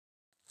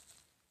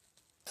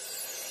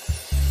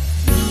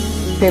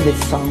favorite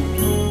song.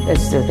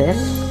 Let's do this.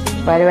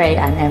 By the way,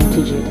 I'm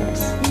MTG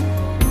this.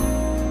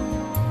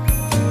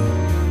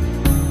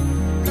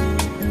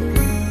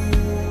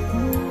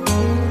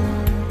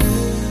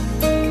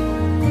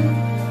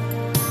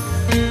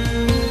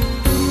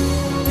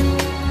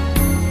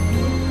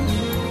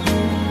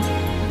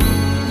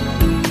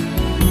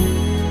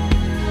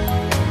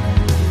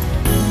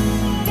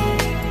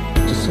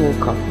 Just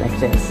woke up like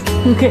this.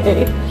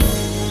 Okay.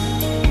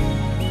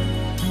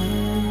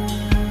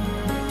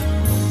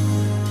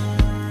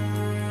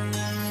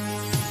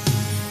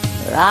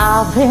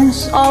 I've been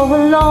so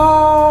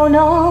alone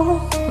all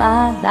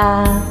my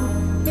life.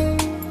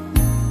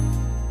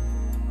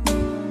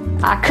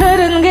 I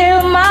couldn't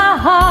give my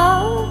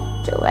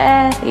heart to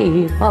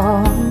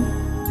anyone.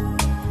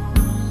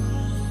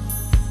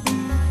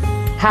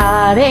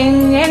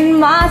 Hiding in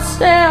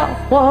myself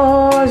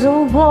was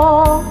a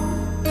war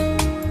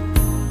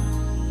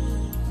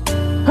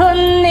who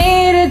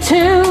needed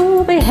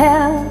to be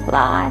held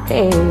like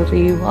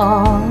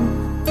everyone.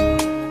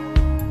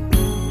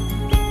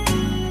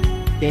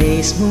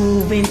 Days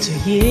move into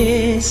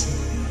years.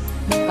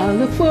 I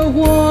look for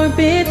warmth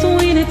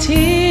between the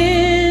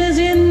tears.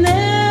 You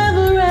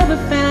never ever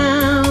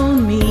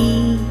found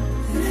me.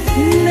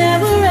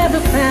 Never ever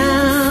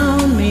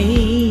found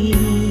me.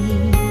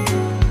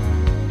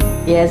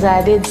 Yes,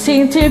 I did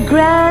seem to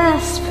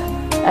grasp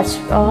at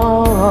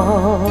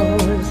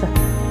straws.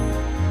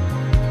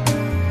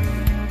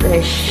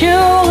 They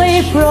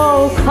surely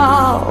broke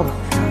off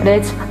the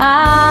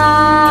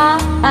time.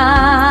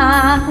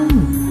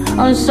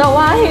 And so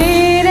I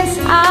hid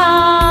inside.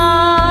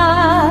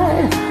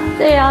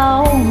 They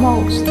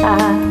almost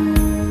died.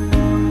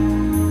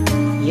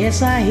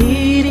 Yes, I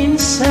hid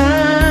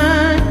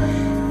inside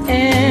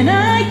and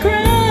I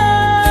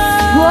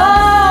cried.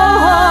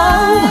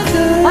 Whoa,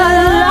 a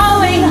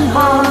loving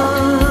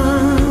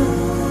heart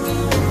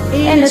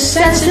in a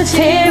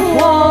sensitive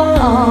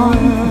one,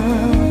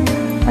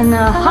 and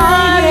a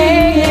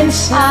hiding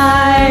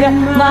inside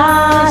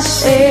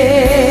myself.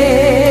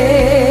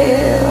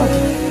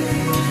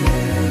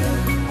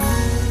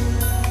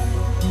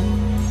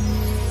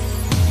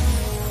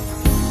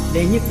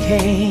 Then you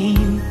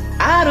came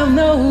out of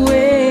nowhere.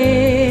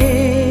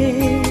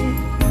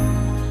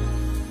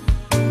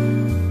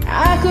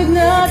 I could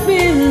not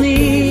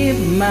believe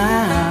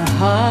my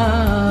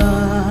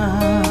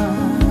heart.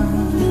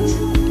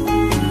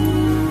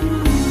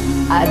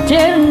 I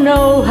didn't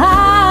know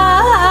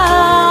how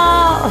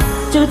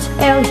to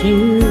tell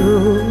you.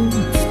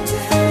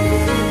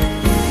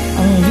 I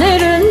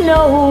didn't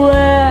know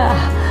where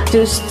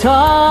to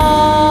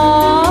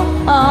start.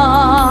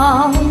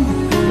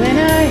 When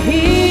I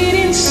hid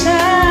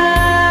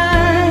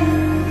inside,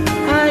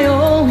 I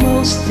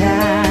almost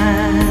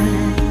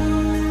died.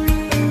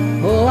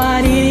 Oh,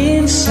 I did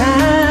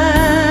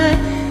inside,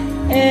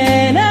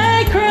 and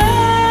I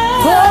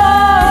cried.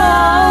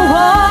 Oh,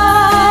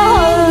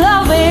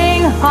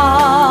 loving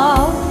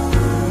heart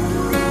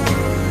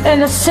and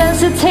a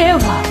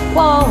sensitive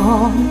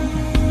one.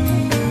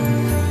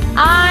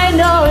 I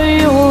know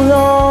you'll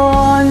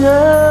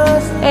understand.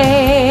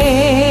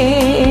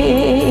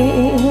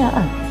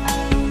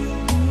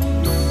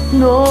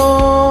 No,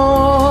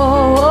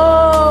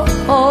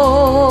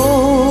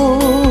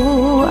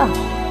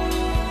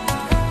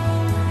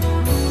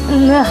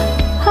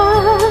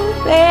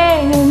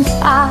 nothing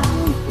inside.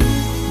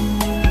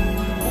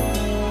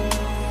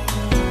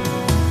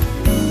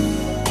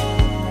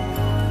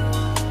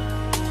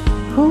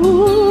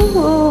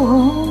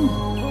 Ooh,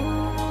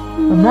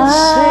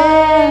 myself.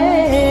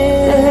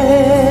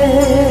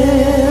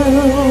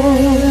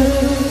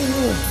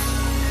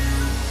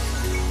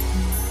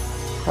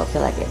 Hope you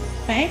like it.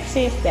 Thanks,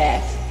 Sis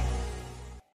Dad.